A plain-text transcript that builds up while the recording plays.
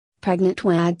Pregnant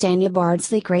WAG Tanya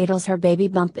Bardsley cradles her baby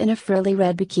bump in a frilly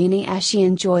red bikini as she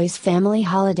enjoys family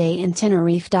holiday in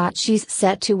Tenerife. She's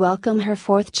set to welcome her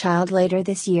fourth child later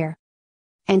this year.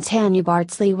 And Tanya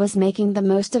Bardsley was making the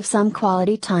most of some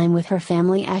quality time with her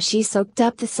family as she soaked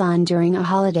up the sun during a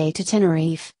holiday to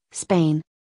Tenerife, Spain.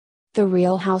 The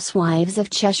Real Housewives of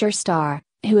Cheshire star,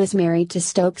 who is married to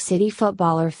Stoke City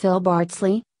footballer Phil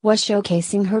Bardsley, was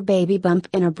showcasing her baby bump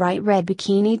in a bright red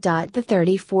bikini. The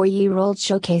 34-year-old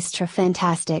showcased her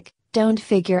fantastic, toned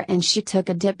figure and she took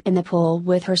a dip in the pool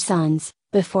with her sons,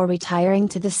 before retiring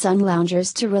to the sun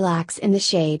loungers to relax in the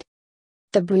shade.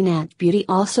 The brunette beauty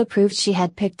also proved she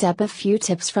had picked up a few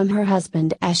tips from her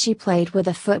husband as she played with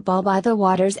a football by the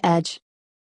water's edge.